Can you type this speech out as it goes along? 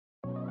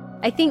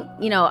I think,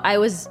 I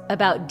was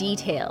about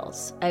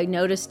details. I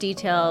noticed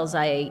details.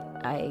 I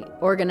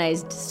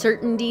organized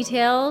certain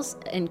details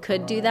and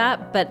could do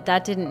that, but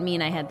that didn't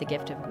mean I had the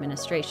gift of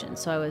administration.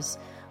 So I was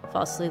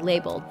falsely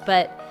labeled.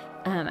 But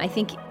I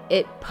think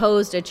it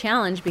posed a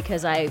challenge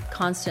because I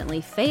constantly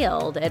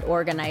failed at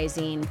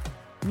organizing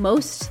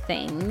most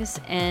things.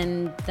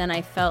 And then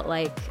I felt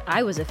like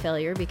I was a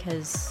failure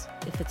because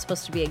if it's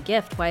supposed to be a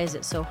gift, why is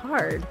it so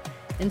hard?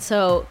 And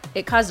so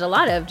it caused a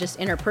lot of just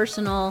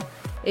interpersonal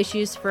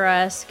issues for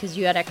us because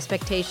you had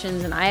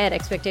expectations and I had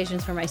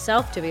expectations for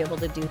myself to be able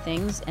to do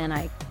things, and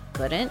I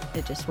couldn't.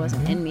 It just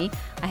wasn't in me.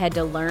 I had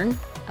to learn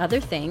other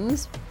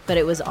things, but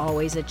it was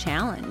always a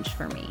challenge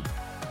for me.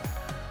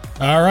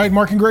 All right,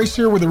 Mark and Grace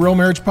here with the Real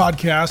Marriage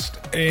Podcast.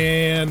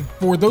 And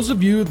for those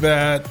of you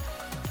that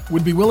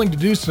would be willing to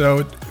do so,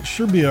 it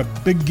should be a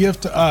big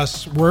gift to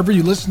us. Wherever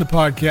you listen to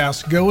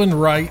podcasts, go and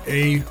write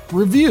a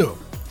review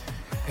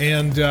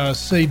and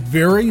say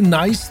very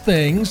nice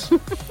things,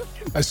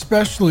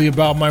 especially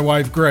about my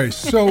wife, Grace.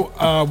 So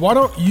why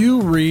don't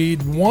you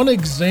read one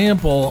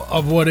example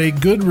of what a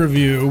good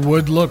review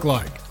would look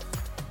like?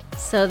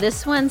 So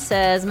this one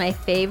says, my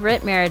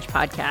favorite marriage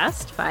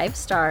podcast, 5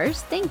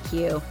 stars. Thank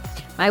you.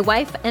 My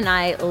wife and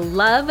I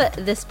love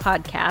this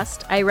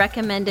podcast. I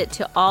recommend it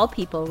to all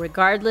people,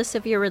 regardless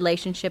of your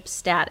relationship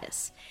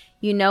status.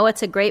 You know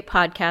it's a great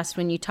podcast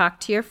when you talk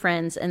to your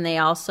friends and they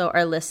also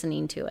are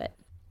listening to it.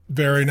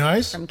 Very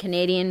nice. From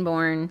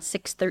Canadian-born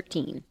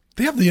 613.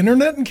 They have the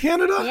internet in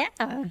Canada?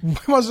 Yeah.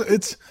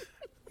 It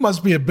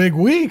must be a big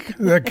week,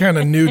 that kind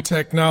of new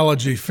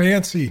technology.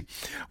 Fancy.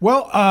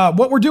 Well,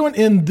 what we're doing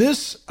in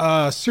this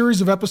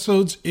series of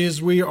episodes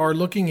is we are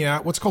looking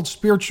at what's called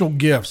spiritual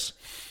gifts.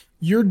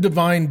 Your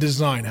divine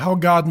design, how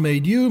God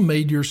made you,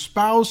 made your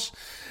spouse,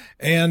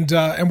 and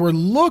we're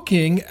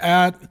looking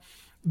at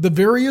the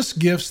various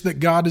gifts that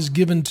God has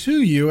given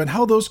to you and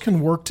how those can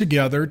work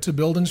together to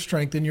build and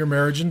strengthen your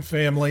marriage and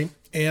family.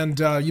 And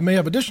you may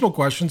have additional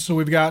questions, so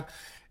we've got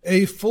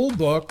a full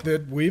book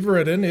that we've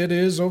written. It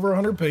is over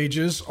 100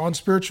 pages on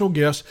spiritual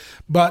gifts.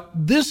 But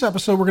this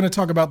episode, we're going to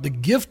talk about the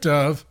gift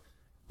of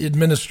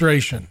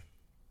administration.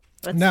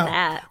 What's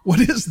that? What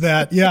is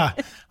that? Yeah,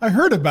 I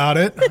heard about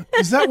it.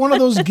 Is that one of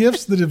those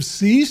gifts that have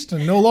ceased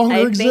and no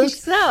longer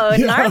exist? I think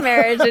so. In our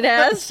marriage, it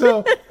has.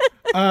 So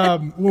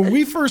when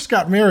we first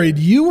got married,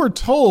 you were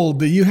told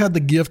that you had the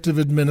gift of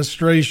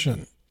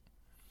administration.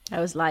 I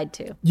was lied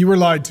to. You were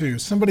lied to.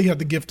 Somebody had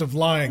the gift of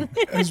lying,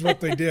 is what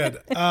they did.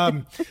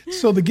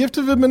 So the gift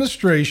of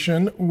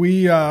administration,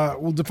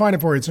 we'll define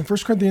it for you. It's in 1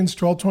 Corinthians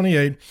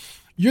 12:28.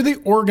 You're the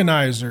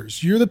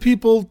organizers. You're the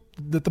people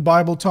that the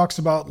Bible talks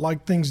about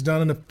like things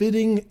done in a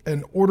fitting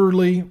and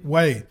orderly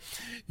way.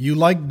 You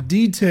like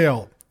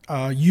detail.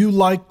 You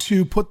like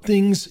to put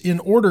things in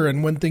order.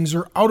 And when things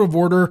are out of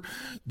order,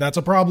 that's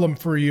a problem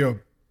for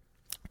you.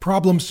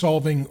 Problem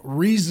solving,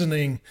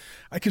 reasoning.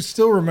 I could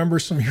still remember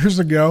some years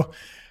ago,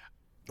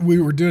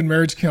 we were doing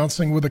marriage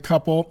counseling with a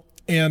couple,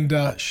 and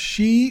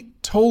she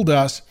told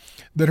us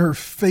that her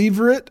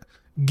favorite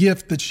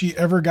gift that she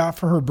ever got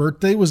for her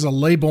birthday was a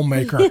label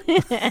maker.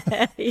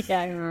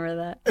 Yeah, I remember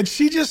that. And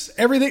she just,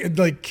 everything,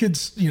 like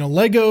kids,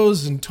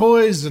 Legos and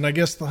toys. And I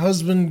guess the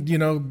husband,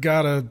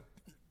 got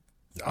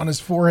on his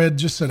forehead,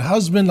 just said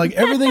husband, like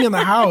everything in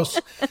the house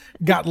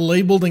got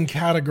labeled and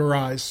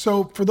categorized.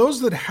 So for those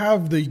that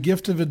have the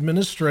gift of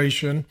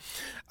administration,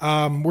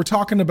 we're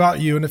talking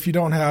about you. And if you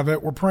don't have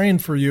it, we're praying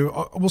for you.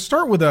 We'll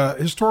start with a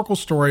historical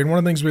story. And one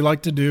of the things we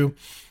like to do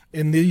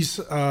in these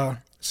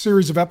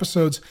series of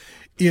episodes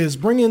is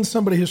bring in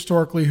somebody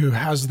historically who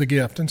has the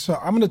gift. And so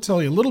I'm going to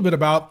tell you a little bit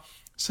about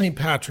St.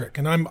 Patrick,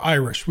 and I'm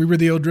Irish. We were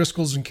the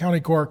O'Driscolls in County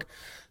Cork,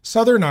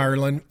 Southern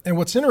Ireland. And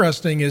what's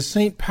interesting is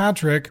St.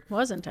 Patrick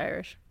wasn't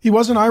Irish. He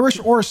wasn't Irish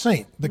or a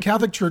saint. The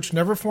Catholic Church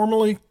never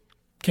formally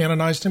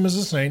canonized him as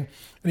a saint,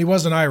 and he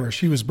wasn't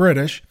Irish. He was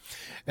British.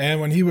 And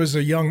when he was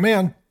a young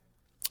man,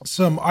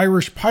 some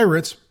Irish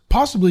pirates,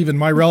 possibly even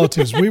my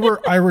relatives, we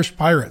were Irish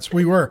pirates.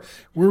 We were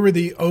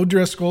the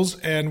O'Driscolls,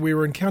 and we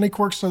were in County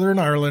Cork, Southern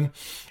Ireland.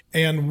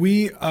 And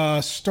we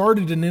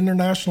started an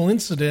international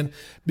incident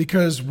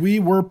because we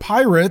were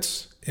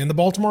pirates in the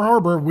Baltimore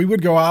Harbor. We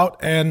would go out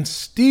and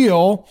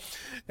steal,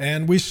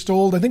 and we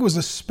stole, I think it was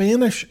a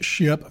Spanish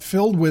ship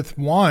filled with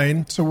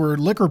wine. So we're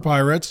liquor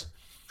pirates.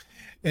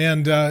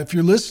 And if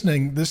you're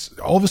listening, this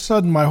all of a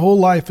sudden, my whole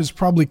life is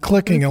probably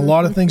clicking. A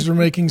lot of things are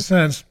making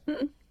sense.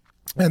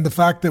 And the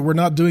fact that we're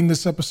not doing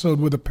this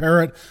episode with a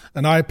parrot,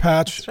 an eye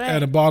patch,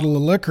 and a bottle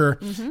of liquor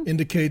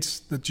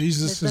indicates that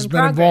Jesus has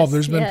been involved.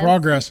 There's been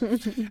progress.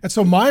 And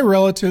so my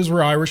relatives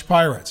were Irish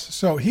pirates.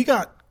 So he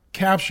got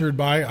captured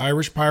by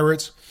Irish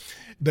pirates.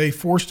 They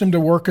forced him to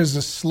work as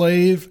a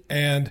slave,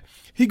 and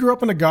he grew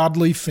up in a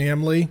godly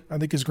family. I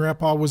think his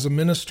grandpa was a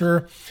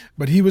minister,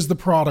 but he was the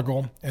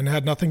prodigal and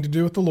had nothing to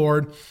do with the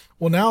Lord.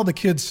 Well, now the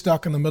kid's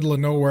stuck in the middle of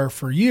nowhere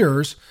for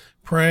years,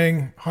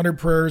 praying 100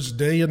 prayers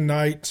day and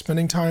night,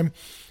 spending time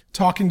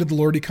talking to the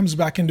Lord. He comes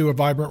back into a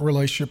vibrant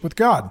relationship with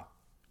God.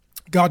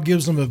 God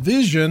gives him a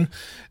vision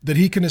that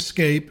he can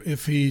escape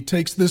if he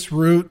takes this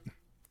route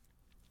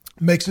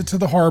makes it to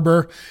the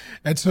harbor.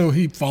 And so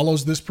he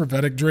follows this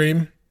prophetic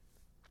dream,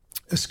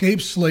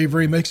 escapes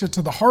slavery, makes it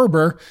to the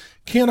harbor,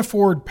 can't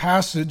afford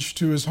passage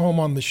to his home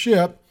on the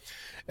ship.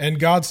 And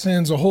God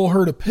sends a whole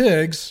herd of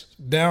pigs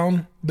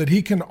down that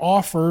he can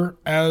offer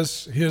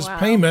as his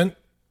payment.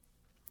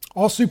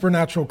 All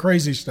supernatural,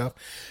 crazy stuff.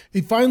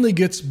 He finally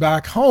gets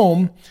back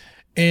home,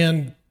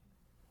 and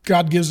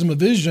God gives him a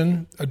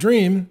vision, a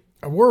dream,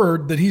 a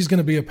word that he's going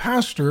to be a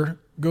pastor,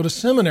 go to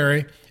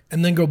seminary,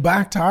 and then go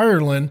back to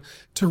Ireland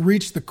to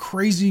reach the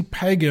crazy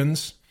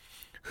pagans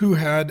who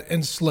had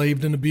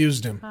enslaved and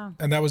abused him. Wow.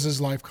 And that was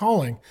his life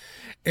calling.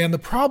 And the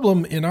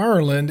problem in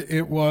Ireland,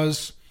 it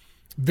was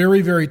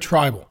very, very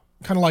tribal,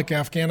 kind of like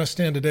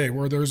Afghanistan today,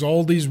 where there's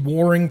all these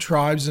warring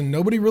tribes and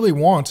nobody really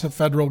wants a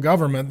federal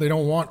government. They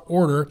don't want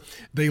order.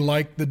 They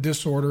like the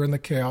disorder and the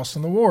chaos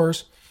and the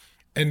wars.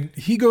 And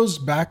he goes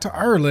back to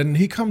Ireland and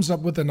he comes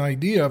up with an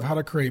idea of how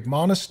to create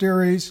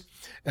monasteries,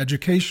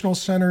 educational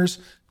centers,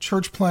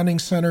 church planting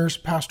centers,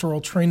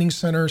 pastoral training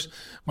centers.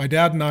 My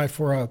dad and I,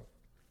 for a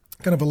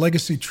kind of a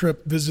legacy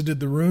trip, visited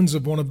the ruins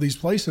of one of these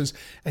places,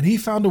 and he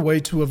found a way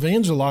to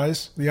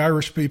evangelize the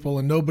Irish people,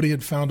 and nobody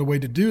had found a way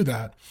to do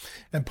that.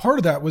 And part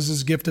of that was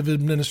his gift of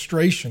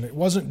administration. It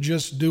wasn't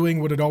just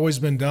doing what had always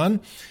been done.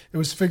 It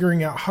was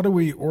figuring out, how do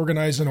we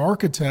organize an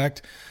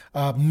architect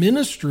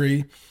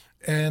ministry,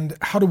 and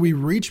how do we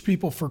reach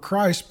people for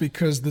Christ?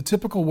 Because the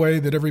typical way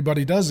that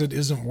everybody does it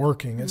isn't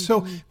working. And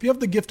so if you have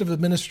the gift of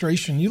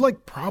administration, you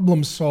like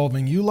problem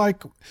solving, you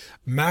like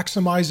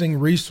maximizing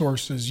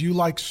resources, you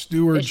like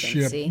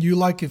stewardship, you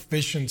like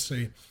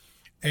efficiency.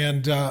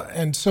 And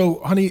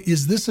so, honey,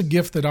 is this a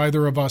gift that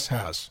either of us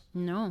has?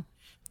 No.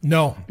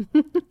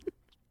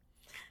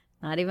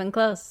 Not even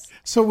close.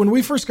 So when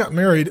we first got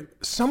married,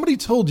 somebody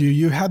told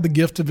you had the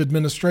gift of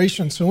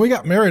administration. So when we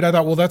got married, I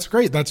thought, well, that's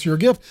great. That's your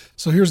gift.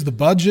 So here's the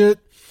budget.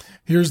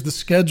 Here's the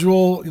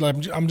schedule.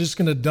 I'm just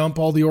going to dump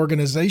all the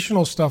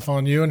organizational stuff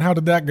on you. And how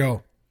did that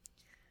go?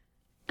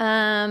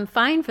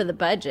 Fine for the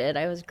budget.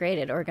 I was great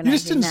at organizing. You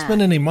just didn't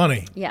spend any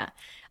money. Yeah.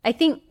 I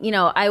think,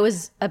 I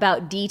was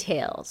about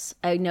details.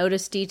 I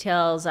noticed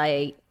details.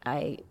 I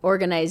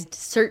organized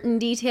certain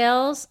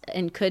details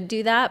and could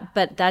do that,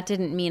 but that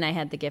didn't mean I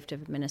had the gift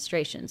of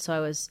administration. So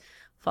I was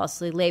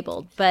falsely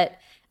labeled. But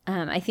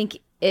I think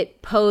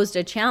it posed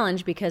a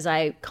challenge because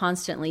I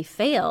constantly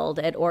failed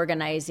at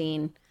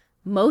organizing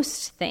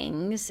most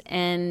things.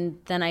 And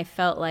then I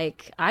felt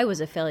like I was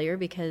a failure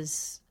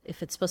because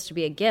if it's supposed to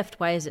be a gift,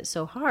 why is it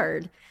so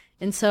hard?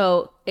 And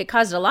so it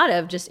caused a lot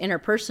of just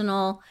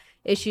interpersonal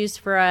issues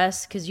for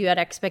us because you had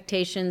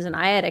expectations and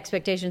I had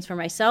expectations for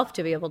myself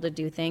to be able to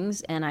do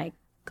things, and I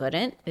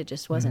couldn't. It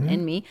just wasn't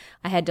in me.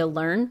 I had to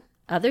learn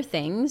other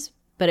things,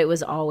 but it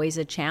was always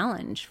a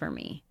challenge for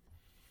me.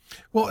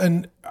 Well,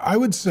 and I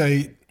would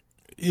say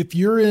if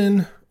you're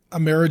in a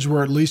marriage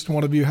where at least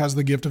one of you has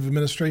the gift of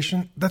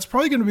administration, that's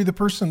probably going to be the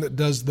person that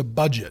does the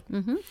budget,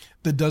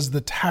 that does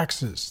the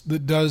taxes,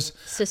 that does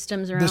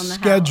systems around the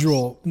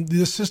schedule,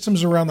 the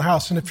systems around the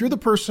house. And if you're the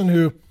person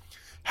who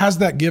has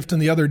that gift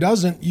and the other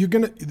doesn't,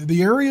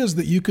 the areas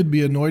that you could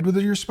be annoyed with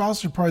your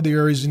spouse are probably the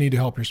areas you need to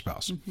help your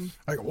spouse.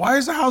 Like, why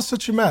is the house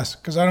such a mess?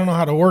 Because I don't know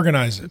how to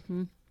organize it.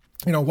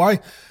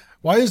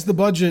 Why is the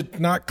budget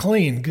not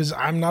clean? Because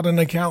I'm not an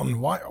accountant.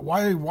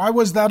 Why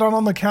was that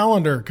on the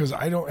calendar? Because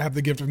I don't have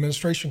the gift of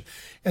administration.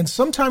 And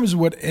sometimes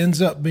what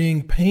ends up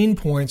being pain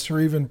points or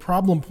even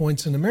problem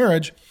points in a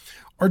marriage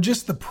are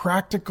just the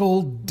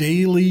practical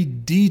daily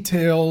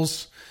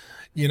details,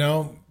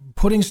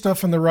 putting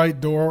stuff in the right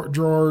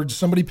drawer,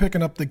 somebody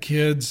picking up the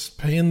kids,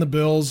 paying the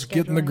bills,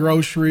 getting the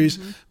groceries,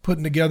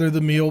 putting together the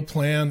meal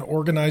plan,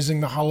 organizing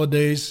the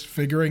holidays,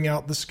 figuring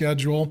out the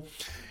schedule.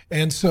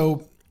 And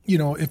so,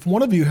 if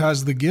one of you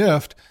has the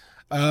gift,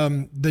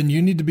 then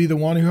you need to be the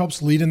one who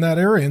helps lead in that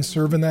area and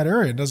serve in that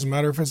area. It doesn't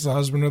matter if it's the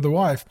husband or the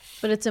wife.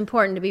 But it's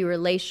important to be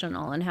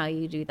relational in how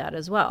you do that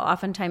as well.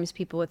 Oftentimes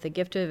people with the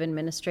gift of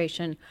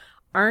administration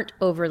aren't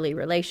overly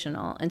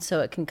relational, and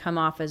so it can come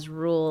off as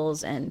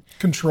rules and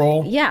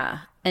control. Yeah.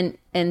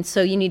 And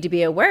so you need to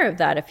be aware of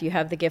that if you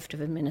have the gift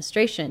of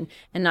administration,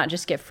 and not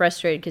just get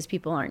frustrated because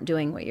people aren't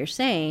doing what you're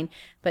saying,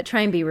 but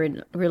try and be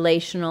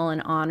relational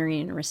and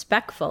honoring and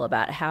respectful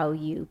about how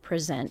you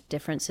present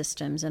different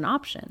systems and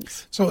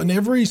options. So in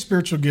every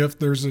spiritual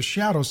gift, there's a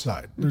shadow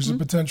side. There's a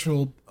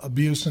potential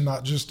abuse and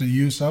not just a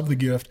use of the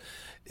gift.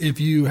 If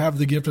you have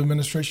the gift of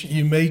administration,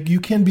 you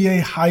can be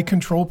a high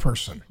control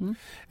person.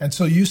 And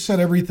so you set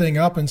everything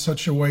up in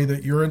such a way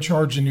that you're in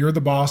charge and you're the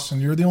boss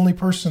and you're the only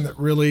person that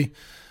really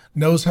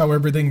knows how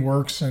everything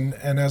works. And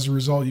as a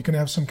result, you can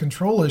have some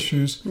control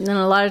issues. And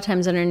a lot of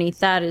times underneath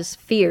that is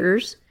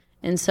fears.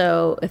 And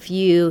so if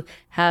you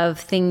have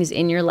things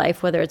in your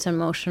life, whether it's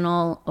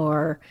emotional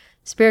or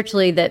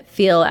spiritually, that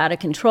feel out of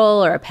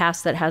control, or a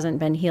past that hasn't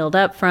been healed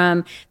up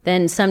from,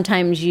 then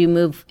sometimes you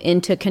move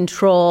into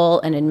control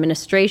and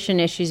administration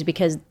issues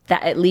because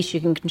that at least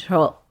you can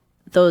control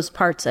those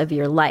parts of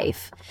your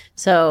life.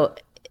 So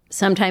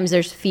sometimes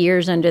there's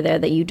fears under there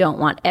that you don't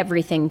want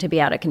everything to be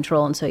out of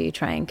control, and so you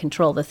try and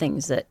control the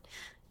things that,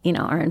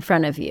 are in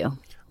front of you.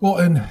 Well,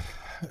 and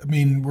I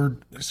mean, we're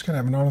just going to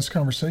have an honest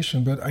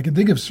conversation, but I can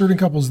think of certain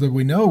couples that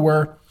we know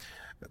where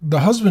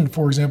the husband,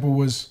 for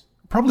example,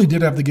 probably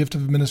did have the gift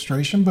of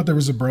administration, but there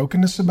was a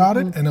brokenness about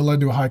it, and it led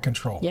to a high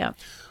control. Yeah.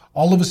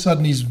 All of a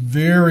sudden, he's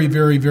very,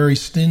 very, very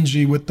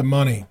stingy with the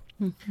money.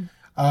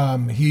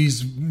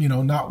 He's,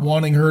 not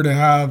wanting her to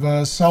have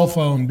a cell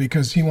phone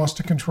because he wants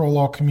to control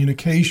all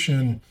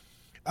communication.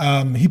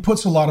 He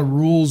puts a lot of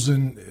rules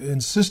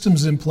and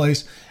systems in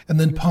place and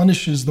then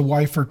punishes the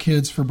wife or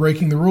kids for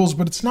breaking the rules.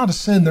 But it's not a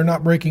sin. They're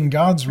not breaking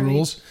God's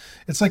rules.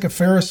 It's like a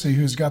Pharisee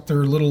who's got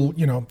their little,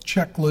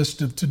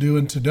 checklist of to do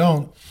and to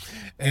don't.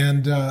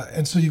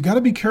 And so you've got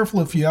to be careful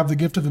if you have the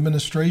gift of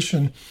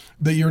administration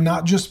that you're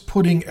not just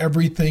putting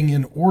everything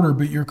in order,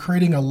 but you're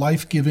creating a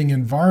life-giving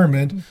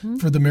environment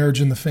for the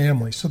marriage and the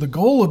family. So the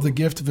goal of the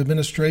gift of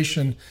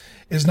administration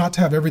is not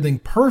to have everything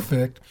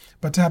perfect,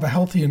 but to have a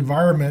healthy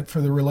environment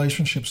for the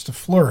relationships to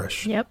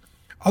flourish. Yep.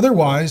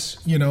 Otherwise,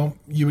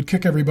 you would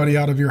kick everybody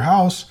out of your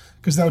house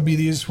because that would be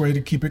the easiest way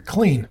to keep it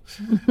clean.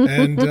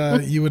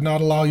 And you would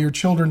not allow your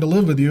children to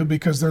live with you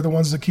because they're the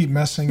ones that keep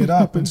messing it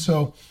up. And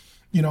so,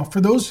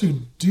 for those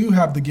who do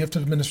have the gift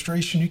of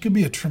administration, you could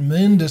be a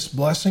tremendous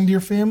blessing to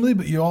your family,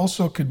 but you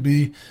also could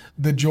be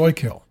the joy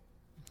kill.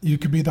 You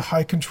could be the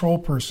high control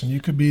person. You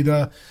could be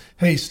the,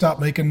 hey, stop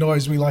making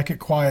noise. We like it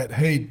quiet.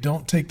 Hey,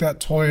 don't take that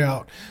toy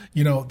out.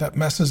 That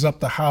messes up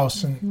the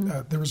house. And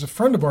there was a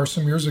friend of ours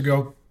some years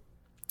ago.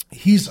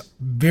 He's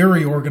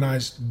very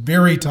organized,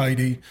 very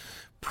tidy,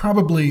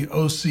 probably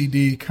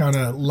OCD kind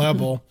of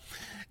level.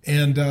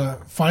 And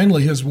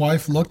finally, his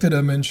wife looked at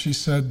him and she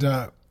said,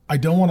 I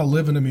don't want to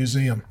live in a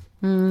museum.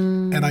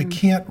 And I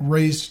can't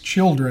raise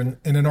children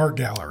in an art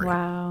gallery.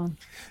 Wow.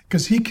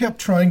 Because he kept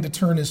trying to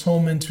turn his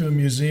home into a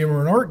museum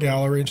or an art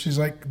gallery. And she's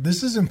like,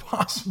 this is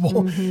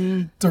impossible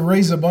to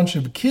raise a bunch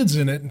of kids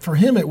in it. And for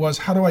him, it was,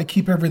 how do I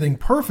keep everything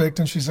perfect?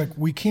 And she's like,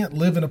 we can't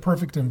live in a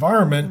perfect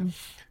environment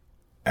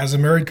as a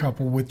married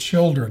couple with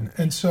children.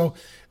 And so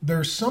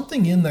there's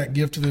something in that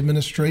gift of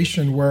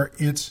administration where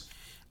it's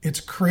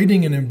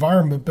creating an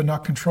environment, but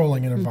not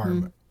controlling an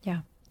environment.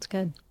 Yeah, it's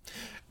good.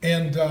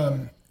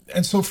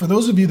 And so for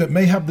those of you that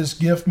may have this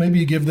gift, maybe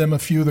you give them a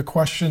few of the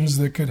questions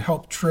that could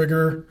help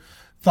trigger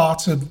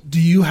thoughts of,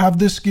 do you have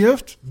this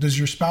gift? Does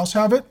your spouse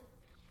have it?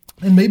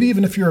 And maybe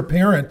even if you're a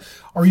parent,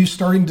 are you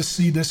starting to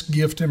see this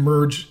gift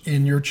emerge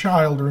in your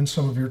child or in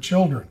some of your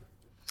children?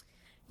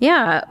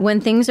 Yeah.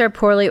 When things are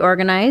poorly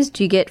organized,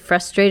 you get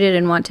frustrated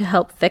and want to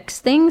help fix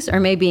things. Or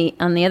maybe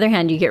on the other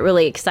hand, you get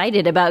really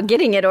excited about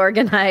getting it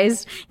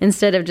organized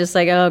instead of just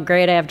like, oh,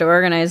 great, I have to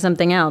organize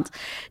something else.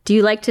 Do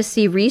you like to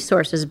see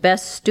resources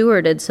best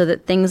stewarded so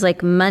that things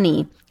like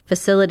money,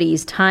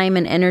 facilities, time,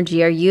 and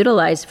energy are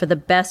utilized for the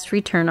best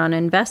return on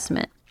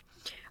investment?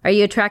 Are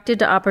you attracted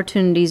to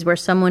opportunities where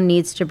someone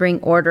needs to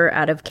bring order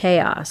out of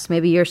chaos?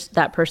 Maybe you're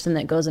that person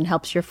that goes and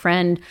helps your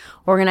friend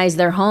organize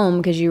their home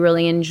because you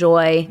really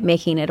enjoy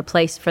making it a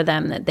place for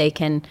them that they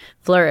can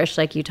flourish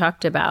like you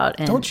talked about.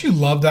 And don't you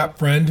love that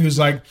friend who's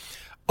like,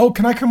 oh,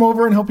 can I come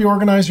over and help you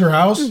organize your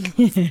house?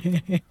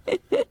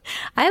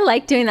 I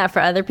like doing that for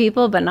other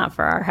people, but not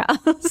for our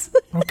house.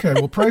 Okay,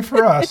 well, pray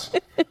for us.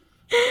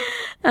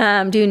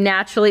 Do you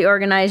naturally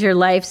organize your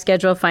life,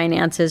 schedule,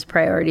 finances,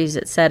 priorities,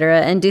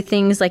 etc.? And do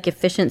things like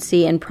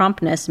efficiency and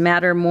promptness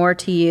matter more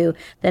to you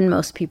than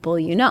most people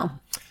you know?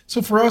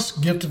 So for us,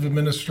 gift of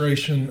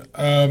administration,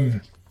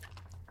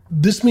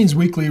 this means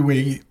weekly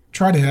we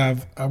try to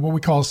have what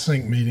we call a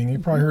sync meeting. You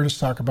probably heard us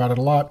talk about it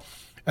a lot.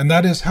 And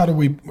that is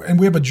and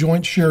we have a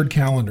joint shared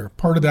calendar.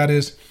 Part of that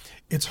is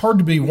it's hard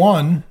to be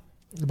one,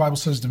 the Bible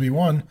says to be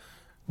one,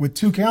 with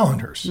two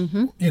calendars.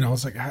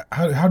 It's like,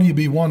 how do you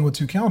be one with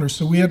two calendars?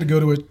 So we had to go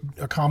to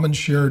a common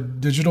shared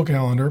digital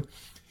calendar,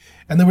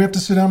 and then we have to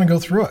sit down and go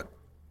through it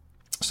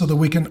so that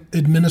we can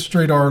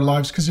administrate our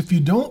lives. Because if you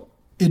don't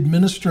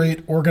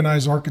administrate,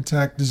 organize,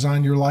 architect,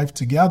 design your life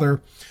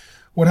together,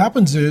 what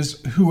happens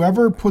is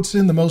whoever puts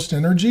in the most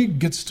energy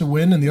gets to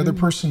win and the other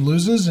person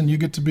loses, and you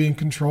get to be in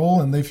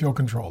control and they feel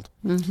controlled.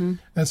 And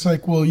it's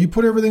like, well, you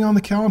put everything on the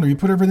calendar, you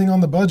put everything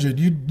on the budget,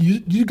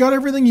 you got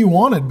everything you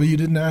wanted, but you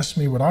didn't ask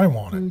me what I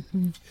wanted.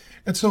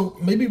 And so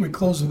maybe we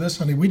close with this,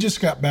 honey. We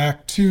just got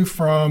back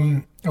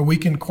from a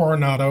week in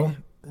Coronado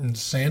in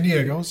San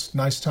Diego. It's a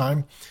nice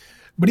time.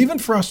 But even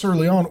for us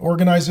early on,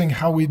 organizing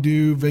how we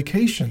do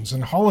vacations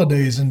and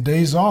holidays and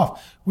days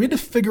off, we had to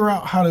figure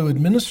out how to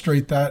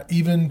administrate that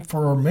even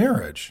for our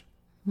marriage.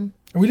 And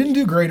we didn't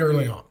do great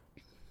early on.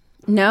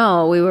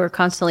 No, we were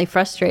constantly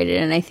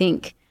frustrated. And I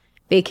think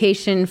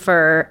vacation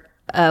for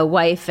a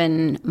wife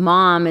and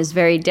mom is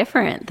very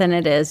different than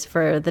it is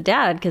for the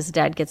dad, because the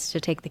dad gets to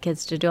take the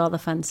kids to do all the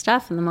fun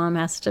stuff and the mom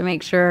has to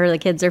make sure the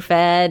kids are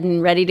fed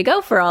and ready to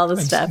go for all the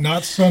stuff.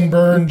 Not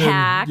sunburned.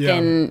 Pack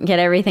and get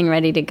everything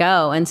ready to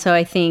go. And so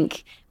I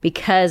think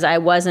because I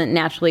wasn't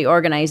naturally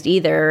organized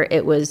either,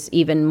 it was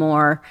even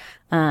more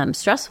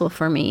stressful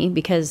for me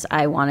because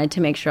I wanted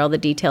to make sure all the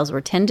details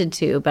were tended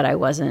to, but I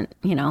wasn't,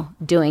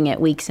 doing it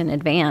weeks in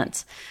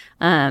advance.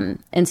 And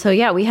so,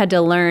 yeah, we had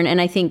to learn.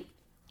 And I think,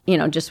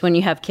 just when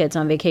you have kids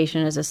on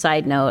vacation, as a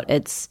side note,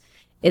 it's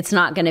it's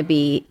not going to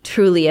be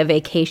truly a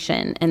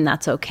vacation, and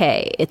that's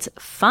okay. It's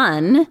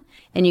fun,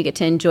 and you get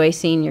to enjoy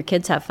seeing your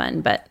kids have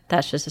fun, but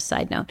that's just a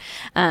side note.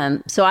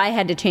 So I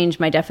had to change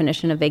my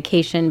definition of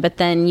vacation, but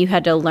then you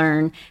had to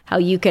learn how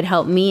you could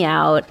help me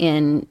out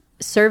in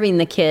serving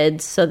the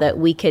kids so that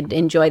we could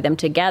enjoy them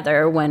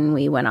together when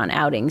we went on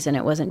outings, and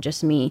it wasn't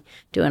just me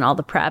doing all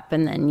the prep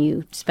and then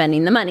you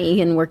spending the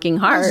money and working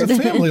hard. As a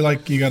family,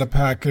 like, you got to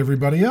pack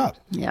everybody up.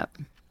 Yep.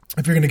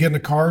 If you're going to get in a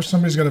car,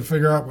 somebody's got to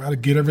figure out how to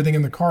get everything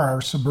in the car.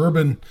 Our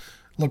Suburban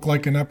looked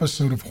like an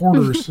episode of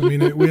Hoarders. I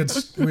mean, we had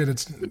a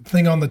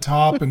thing on the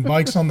top and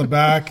bikes on the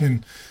back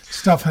and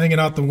stuff hanging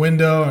out the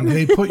window. And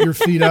hey, put your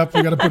feet up.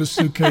 You got to put a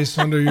suitcase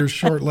under your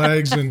short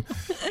legs. And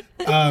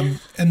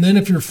then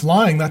if you're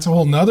flying, that's a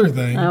whole nother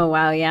thing. Oh,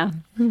 wow. Yeah.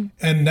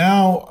 And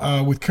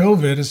now with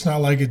COVID, it's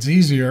not like it's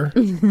easier.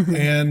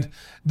 And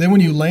then when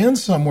you land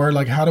somewhere,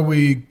 like, how do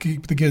we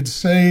keep the kids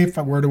safe?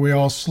 Where do we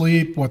all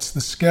sleep? What's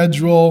the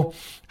schedule?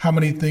 How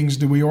many things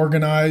do we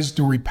organize?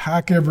 Do we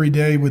pack every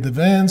day with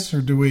events, or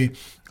do we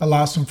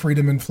allow some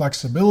freedom and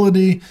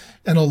flexibility?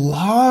 And a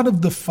lot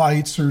of the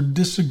fights or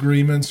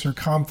disagreements or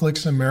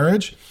conflicts in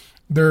marriage,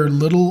 they're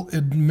little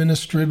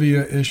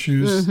administrivia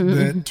issues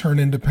that turn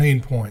into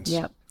pain points.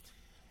 Yep.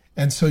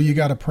 And so you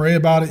got to pray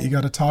about it. You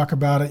got to talk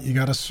about it. You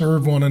got to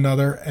serve one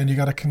another, and you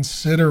got to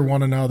consider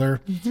one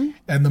another.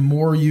 And the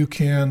more you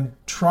can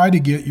try to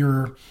get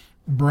your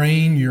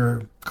brain,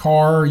 your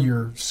car,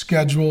 your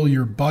schedule,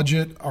 your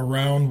budget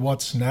around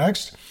what's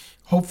next,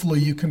 hopefully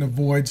you can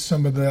avoid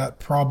some of that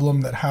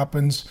problem that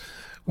happens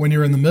when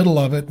you're in the middle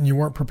of it and you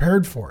weren't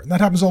prepared for it. And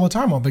that happens all the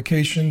time on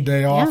vacation,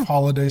 day off,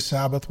 holiday,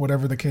 Sabbath,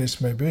 whatever the case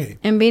may be.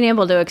 And being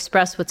able to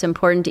express what's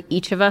important to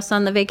each of us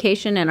on the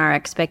vacation and our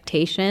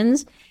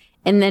expectations,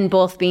 and then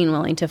both being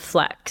willing to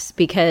flex.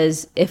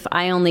 Because if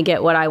I only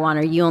get what I want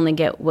or you only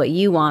get what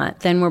you want,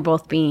 then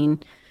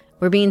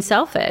we're being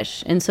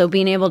selfish. And so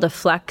being able to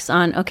flex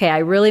on, okay, I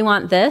really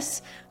want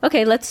this.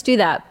 Okay, let's do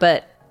that.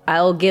 But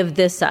I'll give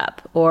this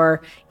up,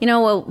 or,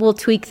 we'll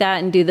tweak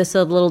that and do this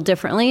a little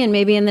differently. And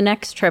maybe in the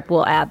next trip,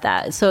 we'll add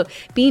that. So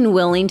being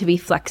willing to be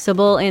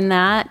flexible in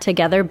that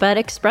together, but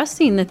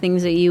expressing the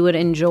things that you would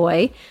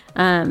enjoy.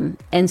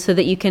 And so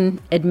that you can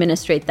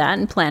administrate that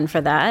and plan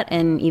for that,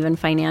 and even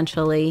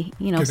financially,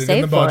 Get it save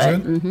in the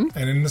budget for it.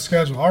 and in the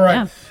schedule. All right.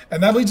 Yeah.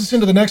 And that leads us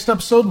into the next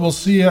episode. We'll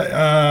see you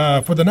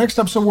for the next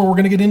episode, where we're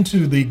going to get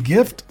into the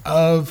gift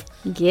of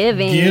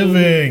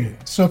Giving.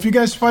 So if you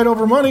guys fight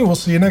over money, we'll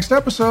see you next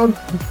episode.